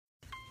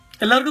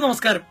എല്ലാവർക്കും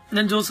നമസ്കാരം.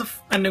 ഞാൻ ജോസഫ്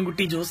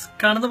അന്നംകുട്ടി ജോസ്.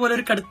 കാണുന്ന പോലെ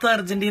ഒരു കടുത്ത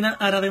അർജന്റീന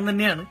ആരാധകൻ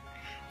തന്നെയാണ്.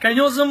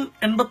 കഴിഞ്ഞ ദിവസം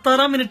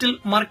 86-ാം മിനിറ്റിൽ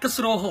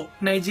മാർക്കസ് റോഹോ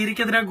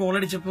നൈജീരിയക്കെതിരെ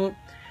ഗോളടിച്ചപ്പോൾ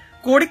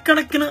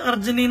കോടിക്കണക്കിന്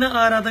അർജന്റീന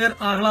ആരാധകർ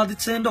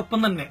ആഹ്ലാദിച്ചതിന്റെ ഒപ്പം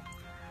തന്നെ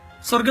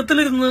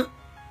സ്വർഗത്തിലിരുന്ന്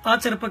ആ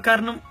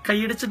ചെറുപ്പക്കാരനും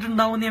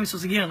കൈയടിച്ചിട്ടുണ്ടാവുമെന്ന് ഞാൻ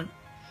വിശ്വസിക്കുകയാണ്.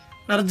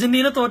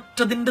 അർജന്റീന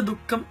തോറ്റതിന്റെ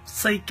ദുഃഖം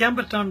സഹിക്കാൻ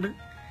പറ്റാണ്ട്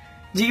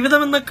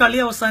ജീവിതമെന്ന കളി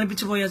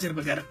അവസാനിപ്പിച്ചു പോയ ആ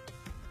ചെറുപ്പക്കാരൻ.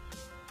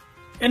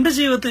 എന്റെ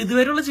ജീവിതത്തിൽ,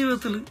 ഇതുവരെയുള്ള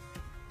ജീവിതത്തിൽ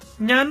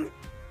ഞാൻ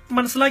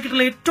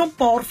മനസ്സിലാക്കിയിട്ടുള്ള ഏറ്റവും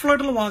പവർഫുൾ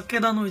ആയിട്ടുള്ള വാക്ക്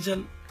ഏതാന്ന്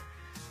ചോദിച്ചാൽ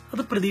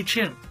അത്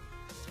പ്രതീക്ഷയാണ്.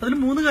 അതിൽ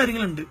 3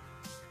 കാര്യങ്ങളുണ്ട്: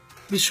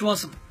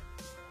 വിശ്വാസം,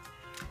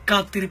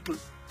 കാത്തിരിപ്പ്,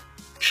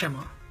 ക്ഷമ.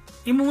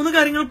 ഈ 3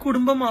 കാര്യങ്ങൾ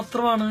കൂടുമ്പോൾ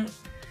മാത്രമാണ്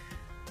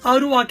ആ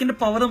ഒരു വാക്കിന്റെ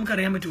പവർ നമുക്ക്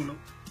അറിയാൻ പറ്റുള്ളൂ.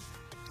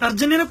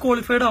 അർജന്റീന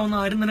ക്വാളിഫൈഡ് ആവുന്ന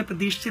ആരും തന്നെ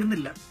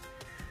പ്രതീക്ഷിച്ചിരുന്നില്ല.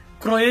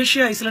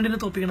 Croatia ഐസ്ലാൻഡിനെ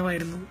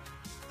തോപ്പിക്കണമായിരുന്നു,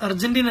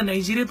 Argentina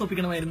നൈജീരിയയെ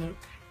തോപ്പിക്കണമായിരുന്നു.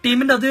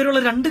 ടീമിന്റെ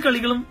അതുവരെയുള്ള 2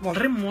 കളികളും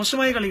വളരെ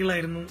മോശമായ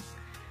കളികളായിരുന്നു.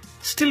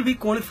 Still we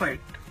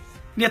qualified.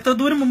 ഇനി എത്ര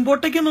ദൂരം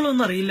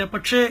മുമ്പോട്ടേക്കെന്നുള്ളതൊന്നും അറിയില്ല,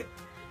 പക്ഷേ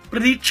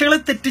പ്രതീക്ഷകളെ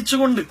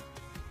തെറ്റിച്ചുകൊണ്ട്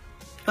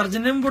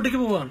അർജന്റീന മുമ്പോട്ടേക്ക്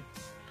പോവുകയാണ്.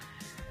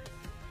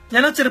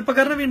 ഞാൻ ആ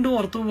ചെറുപ്പക്കാരനെ വീണ്ടും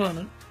ഓർത്തു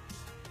പോവാണ്.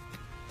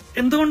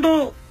 എന്തുകൊണ്ടോ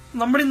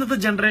നമ്മുടെ ഇന്നത്തെ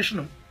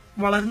ജനറേഷനും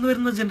വളർന്നു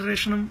വരുന്ന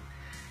ജനറേഷനും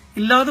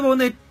ഇല്ലാതെ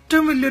പോകുന്ന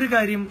ഏറ്റവും വലിയൊരു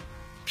കാര്യം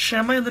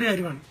ക്ഷമ എന്നൊരു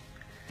കാര്യമാണ്.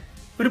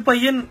 ഒരു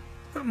പയ്യൻ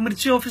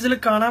മിർച്ചി ഓഫീസിൽ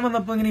കാണാൻ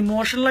വന്നപ്പോൾ ഇങ്ങനെ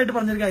ഇമോഷണൽ ആയിട്ട്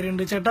പറഞ്ഞൊരു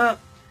കാര്യമുണ്ട്: ചേട്ടാ,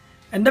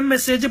 എന്റെ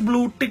മെസ്സേജ്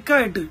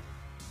ബ്ലൂടിക്കായിട്ട്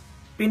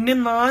പിന്നെ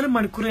 4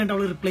 മണിക്കൂർ കഴിഞ്ഞിട്ട്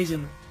അവള് റിപ്ലൈ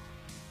ചെയ്യുന്നു.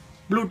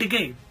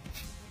 ബ്ലൂടിക്കായി.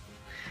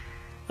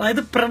 അതായത്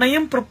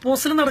പ്രണയം,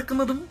 പ്രപ്പോസൽ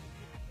നടക്കുന്നതും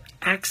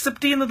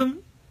ആക്സെപ്റ്റ് ചെയ്യുന്നതും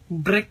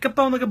ബ്രേക്കപ്പ്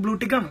ആവുന്നതൊക്കെ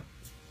ബ്ലൂടിക്കാണ്.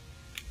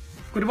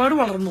 ഒരുപാട്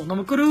വളർന്നു.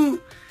 നമുക്കൊരു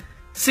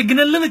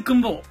സിഗ്നലിൽ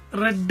നിൽക്കുമ്പോ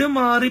റെഡ്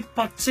മാറി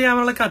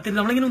പച്ചയാവാനുള്ള കാത്തിരിക്കും.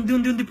 നമ്മളിങ്ങനെ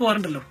ഉന്തി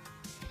പോകാറുണ്ടല്ലോ.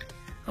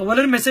 അതുപോലെ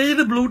ഒരു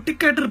മെസ്സേജ്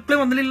ബ്ലൂടിക്കായിട്ട് റിപ്ലൈ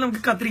വന്നില്ലെങ്കിൽ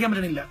നമുക്ക് കാത്തിരിക്കാൻ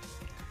പറ്റണില്ല.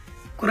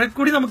 കുറെ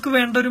കൂടി നമുക്ക്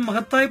വേണ്ട ഒരു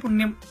മഹത്തായ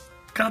പുണ്യം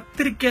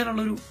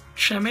കാത്തിരിക്കാനുള്ളൊരു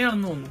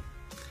ക്ഷമയാണെന്ന് തോന്നുന്നു.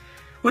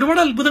 ഒരുപാട്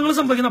അത്ഭുതങ്ങൾ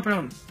സംഭവിക്കുന്ന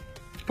അപ്പോഴാണ്.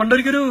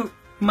 പണ്ടൊരിക്കൊരു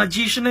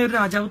മജീഷ്യനെ ഒരു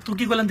രാജാവ്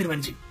തൂക്കിക്കൊല്ലാൻ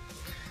തീരുമാനിച്ചു.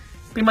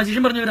 ഈ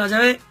മജീഷ്യൻ പറഞ്ഞു: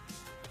 രാജാവേ,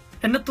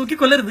 എന്നെ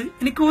തൂക്കിക്കൊല്ലരുത്,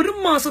 എനിക്ക് 1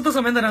 മാസത്തെ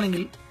സമയം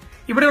തരാണെങ്കിൽ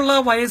ഇവിടെയുള്ള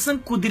വയസ്സൻ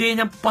കുതിരയെ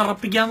ഞാൻ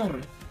പറപ്പിക്കാന്ന്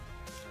പറഞ്ഞു.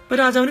 ഇപ്പൊ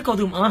രാജാവിന്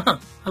കൗതുകം.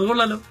 അത്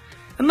കൊള്ളാലോ,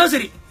 എന്നാ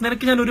ശരി,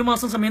 നിനക്ക് ഞാൻ 1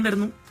 മാസം സമയം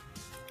തരുന്നു,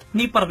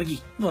 നീ പറപ്പിക്കി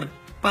എന്ന് പറഞ്ഞു.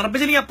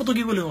 പറപ്പിച്ചില്ലെങ്കിൽ അപ്പൊ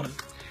തൂക്കിക്കൊല്ലു എന്ന് പറഞ്ഞു.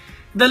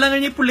 ഇതെല്ലാം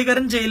കഴിഞ്ഞ്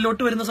പുള്ളിക്കാരൻ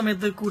ജയിലിലോട്ട് വരുന്ന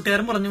സമയത്ത്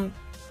കൂട്ടുകാരൻ പറഞ്ഞു: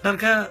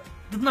 ഡർക്കാ,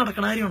 ഇത്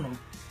നടക്കണ കാര്യമാണോ?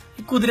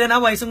 ഈ കുതിരനെ, ആ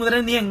വയസ്സൻ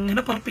കുതിരനെ നീ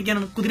എങ്ങനെ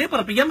പറപ്പിക്കാനാണ്? കുതിരയെ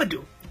പറപ്പിക്കാൻ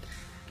പറ്റുമോ?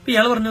 അപ്പൊ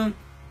ഇയാൾ പറഞ്ഞു: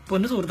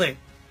 പൊന്നു സുഹൃത്തെ,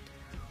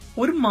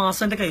 1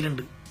 മാസം എന്റെ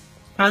കയ്യിലുണ്ട്.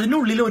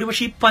 അതിനുള്ളിൽ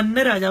ഒരുപക്ഷെ ഈ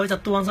പന്ന രാജാവ്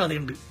ചത്തുപോകാൻ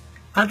സാധ്യതയുണ്ട്,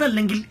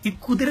 അതല്ലെങ്കിൽ ഈ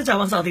കുതിര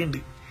ചാവാൻ സാധ്യതയുണ്ട്.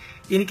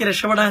 എനിക്ക്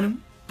രക്ഷപ്പെടാനും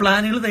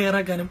പ്ലാനുകൾ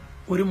തയ്യാറാക്കാനും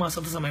 1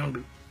 മാസത്തെ സമയമുണ്ട്.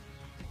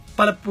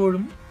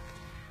 പലപ്പോഴും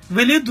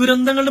വലിയ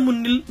ദുരന്തങ്ങളുടെ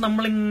മുന്നിൽ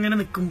നമ്മളിങ്ങനെ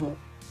നിൽക്കുമ്പോൾ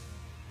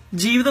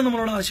ജീവിതം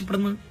നമ്മളോട്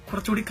ആവശ്യപ്പെടുന്നത്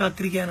കുറച്ചുകൂടി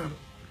കാത്തിരിക്കാനാണ്,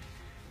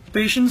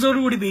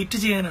 പേഷ്യൻസോടുകൂടി വെയിറ്റ്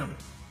ചെയ്യാനാണ്.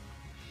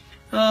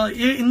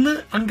 ഇന്ന്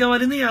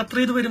അങ്കമാലിയിൽ നിന്ന് യാത്ര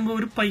ചെയ്ത് വരുമ്പോൾ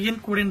ഒരു പയ്യൻ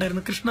കൂടെ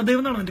ഉണ്ടായിരുന്നു. കൃഷ്ണദേവ്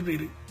എന്നാണ് അവന്റെ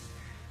പേര്.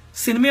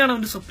 സിനിമയാണ്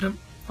അവന്റെ സ്വപ്നം.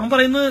 അവൻ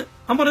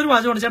പറഞ്ഞൊരു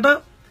വാചകമാണ്: ചേട്ടാ,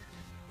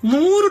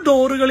 100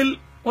 ഡോറുകളിൽ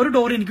 1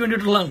 ഡോർ എനിക്ക്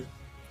വേണ്ടിയിട്ടുള്ളതാണ്.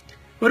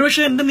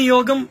 ഒരുപക്ഷെ എന്റെ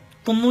നിയോഗം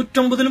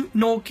 99ലും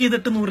നോക്ക്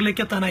ചെയ്തിട്ട്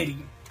 100ലേക്ക്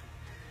എത്താനായിരിക്കും.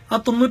 ആ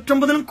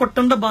 99ലും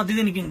കൊട്ടേണ്ട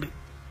ബാധ്യത എനിക്കുണ്ട്.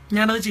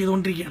 ഞാനത്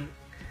ചെയ്തുകൊണ്ടിരിക്കുകയാണ്.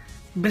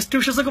 ബെസ്റ്റ്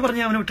വിഷസ് ഒക്കെ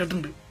പറഞ്ഞ് അവനെ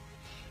വിട്ടിട്ടുണ്ട്.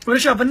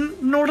 ഒരുപക്ഷെ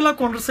അവനോടുള്ള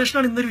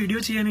കോൺവെർസേഷനാണ് ഇന്നൊരു വീഡിയോ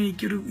ചെയ്യാൻ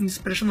എനിക്കൊരു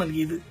ഇൻസ്പിറേഷൻ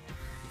നൽകിയത്.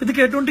 ഇത്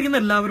കേട്ടുകൊണ്ടിരിക്കുന്ന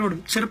എല്ലാവരോടും,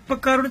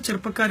 ചെറുപ്പക്കാരോടും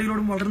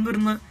ചെറുപ്പക്കാരികളോടും, വളർന്നു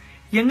വരുന്ന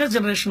യങ്ങർ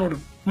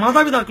ജനറേഷനോടും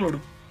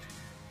മാതാപിതാക്കളോടും,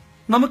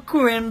 നമുക്ക്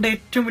വേണ്ട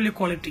ഏറ്റവും വലിയ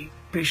ക്വാളിറ്റി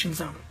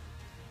പേഷ്യൻസ് ആണ്.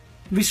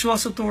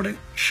 വിശ്വാസത്തോടെ,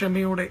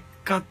 ക്ഷമയോടെ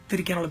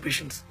കാത്തിരിക്കാനുള്ള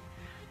പേഷ്യൻസ്.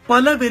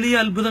 പല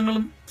വലിയ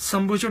അത്ഭുതങ്ങളും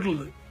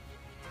സംഭവിച്ചിട്ടുള്ളത്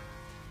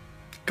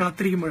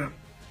കാത്തിരിക്കുമ്പോഴാണ്.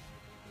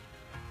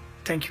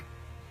 Thank you.